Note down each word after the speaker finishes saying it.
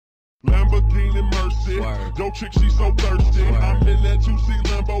Lamborghini Mercy, yo chick she so thirsty. I'm in that 2C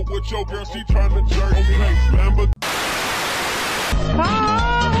Lambo with your girl, she tryna jerk me. Lamborghini.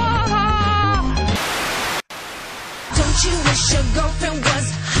 Don't you wish your girlfriend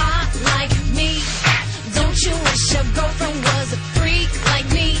was hot like me? Don't you wish your girlfriend was a freak like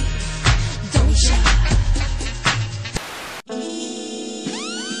me? Don't you?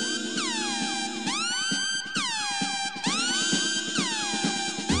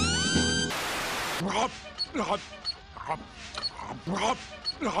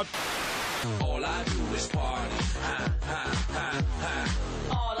 All I do is party.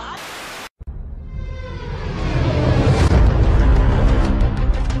 All I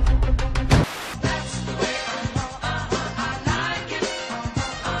That's the way I like it.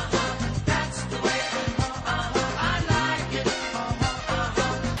 That's the way I like it.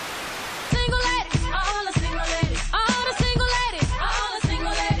 Single ladies, all the single ladies, all the single ladies, all the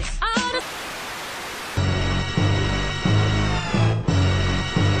single ladies, all the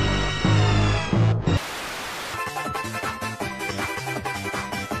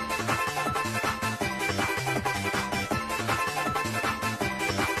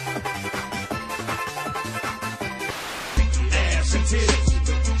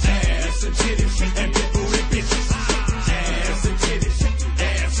ass and titties, and big booty bitches. Ass and titties,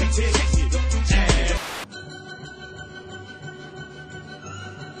 ass and titties, ass.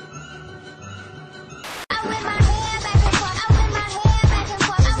 I whip my hair back and forth, I whip my hair back and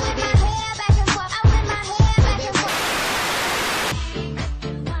forth, I whip my hair back and forth, I whip my hair back and forth.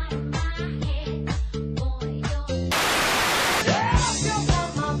 You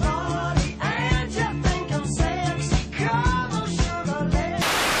want my body and you think I'm sexy. Come on, sugar,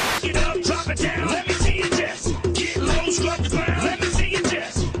 let's get up, drop it down. Let me see you just get low, strut the ground. Let me see you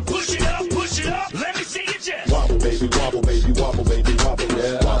just push it up. Let me see you just Wobble, baby, wobble, baby, wobble, baby, wobble,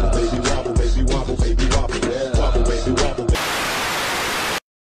 yeah. Wobble, baby, wobble, baby, wobble, baby, wobble, yeah. Wobble, baby, wobble, baby.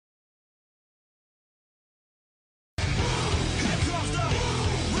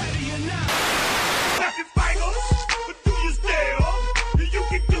 ready or not. If you fight us, but do you still? You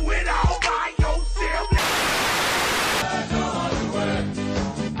can do it all by yourself.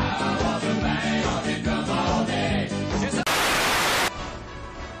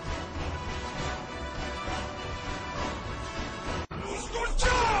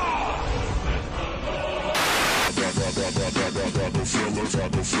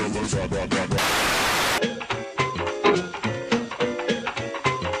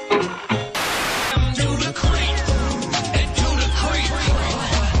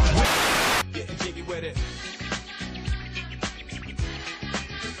 Getting jiggy with it.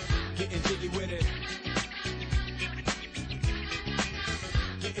 Getting jiggy with it.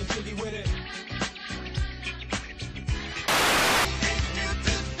 Getting jiggy with it.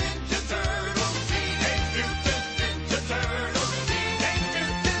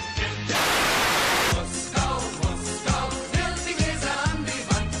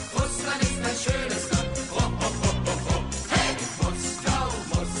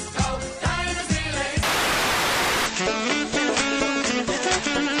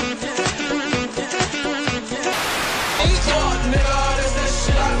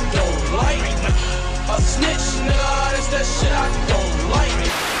 Snitch, nigga, that's that shit I don't like.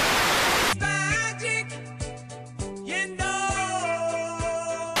 Magic, you know.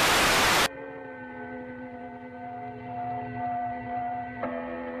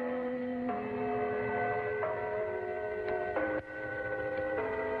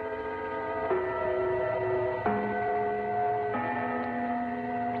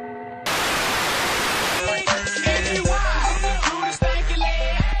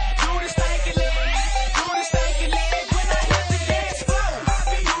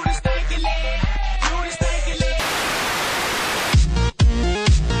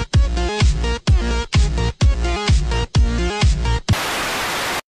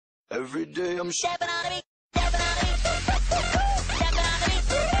 Every day I'm Stepping on me, stepping on me, stepping on me,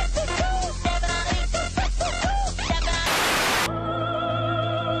 stepping on me, stepping on me.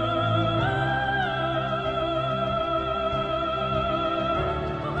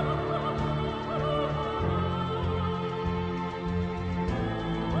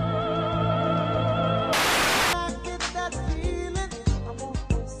 I get that feeling, I want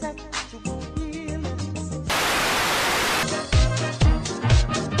sexual feelings.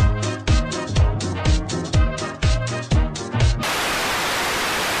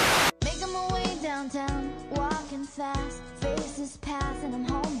 Making my way downtown, walking fast, faces pass and I'm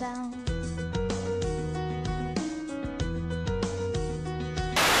homebound.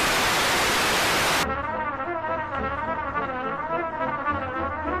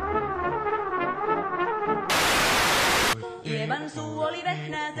 Kerran suu oli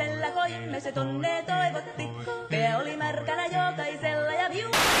vehnäisellä, koimme se tonne toivotti. Pää oli märkänä jokaisella ja viu.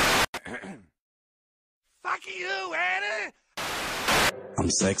 Fuck you, Anna! I'm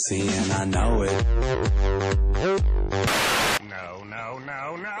sexy and I know it. No, no,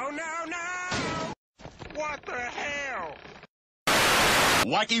 no, no, no, no! What the hell?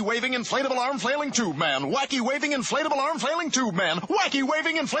 Wacky waving inflatable arm flailing tube man. Wacky waving inflatable arm flailing tube man. Wacky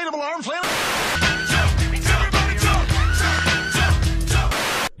waving inflatable arm flailing. Everybody jump!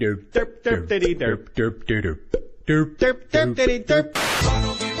 Derp derp derp diddy derp derp derp derp derp derp diddy derp.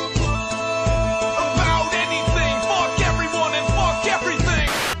 About anything! Fuck everyone and fuck everything!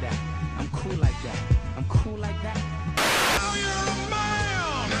 I'm cool like that. I'm cool like that. Now you're a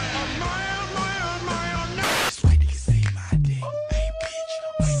man! A man! Wait till you see my dick. Hey bitch,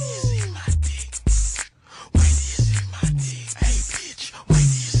 wait till you see my dick. Wait till you see my dick. Hey bitch, wait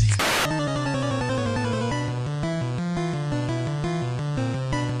till you see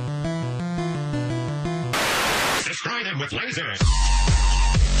Destroy them with lasers!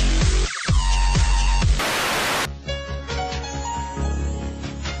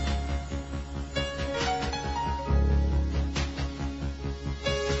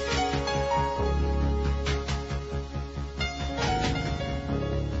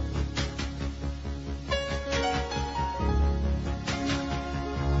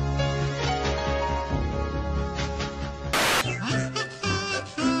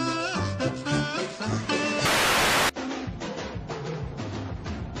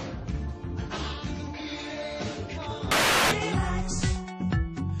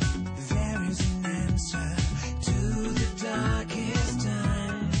 there is an answer to the darkest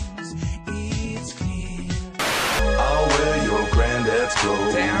times. It's clear. I'll wear your granddad's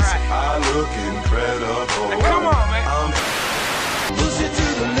clothes. Damn right. I look incredible. Come on, man! I'm Push it to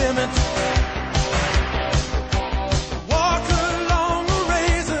the limit. Walk along a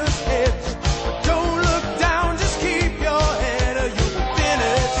razor's edge. Don't look down, just keep your head or you'll be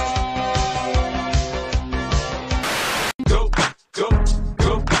finished. go, go,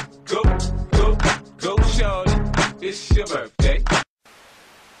 go, go, go, go, shorty. It's your birthday.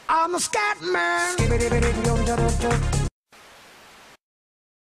 I'm a scat man.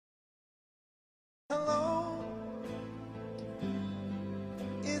 Hello,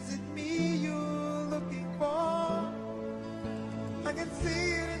 is it me you're looking for? I can see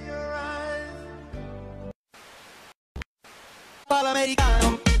it in your eyes.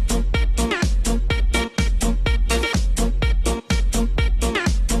 Americano.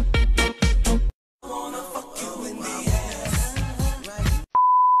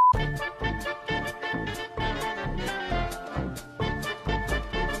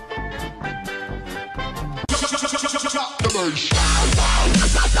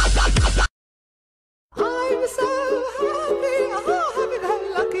 I'm so happy, oh, happy and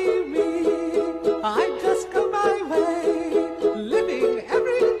lucky me. I just go my way, living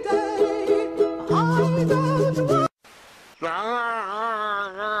every day. I don't want.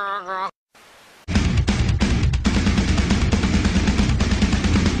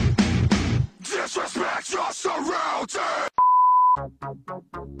 Disrespect your surroundings!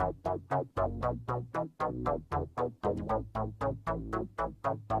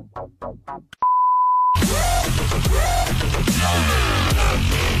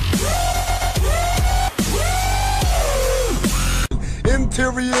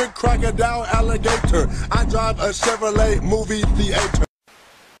 Interior crocodile alligator. I drive a Chevrolet movie theater.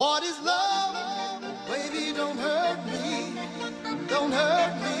 What is love? Baby, don't hurt me. Don't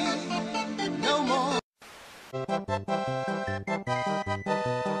hurt me no more.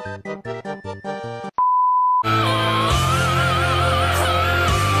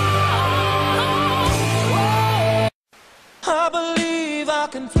 I believe I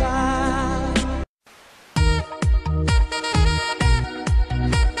can fly.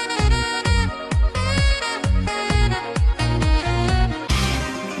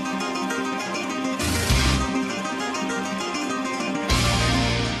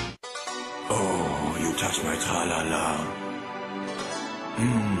 Oh, you touch my tra-la-la.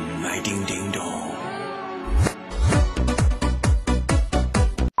 My ding-ding-dong.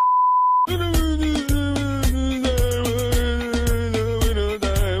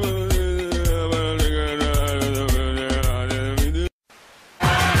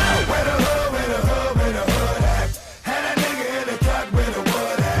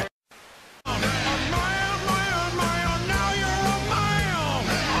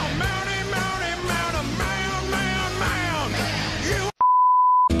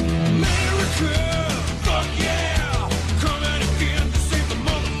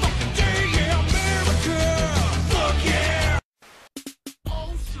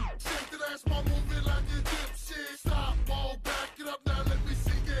 smoke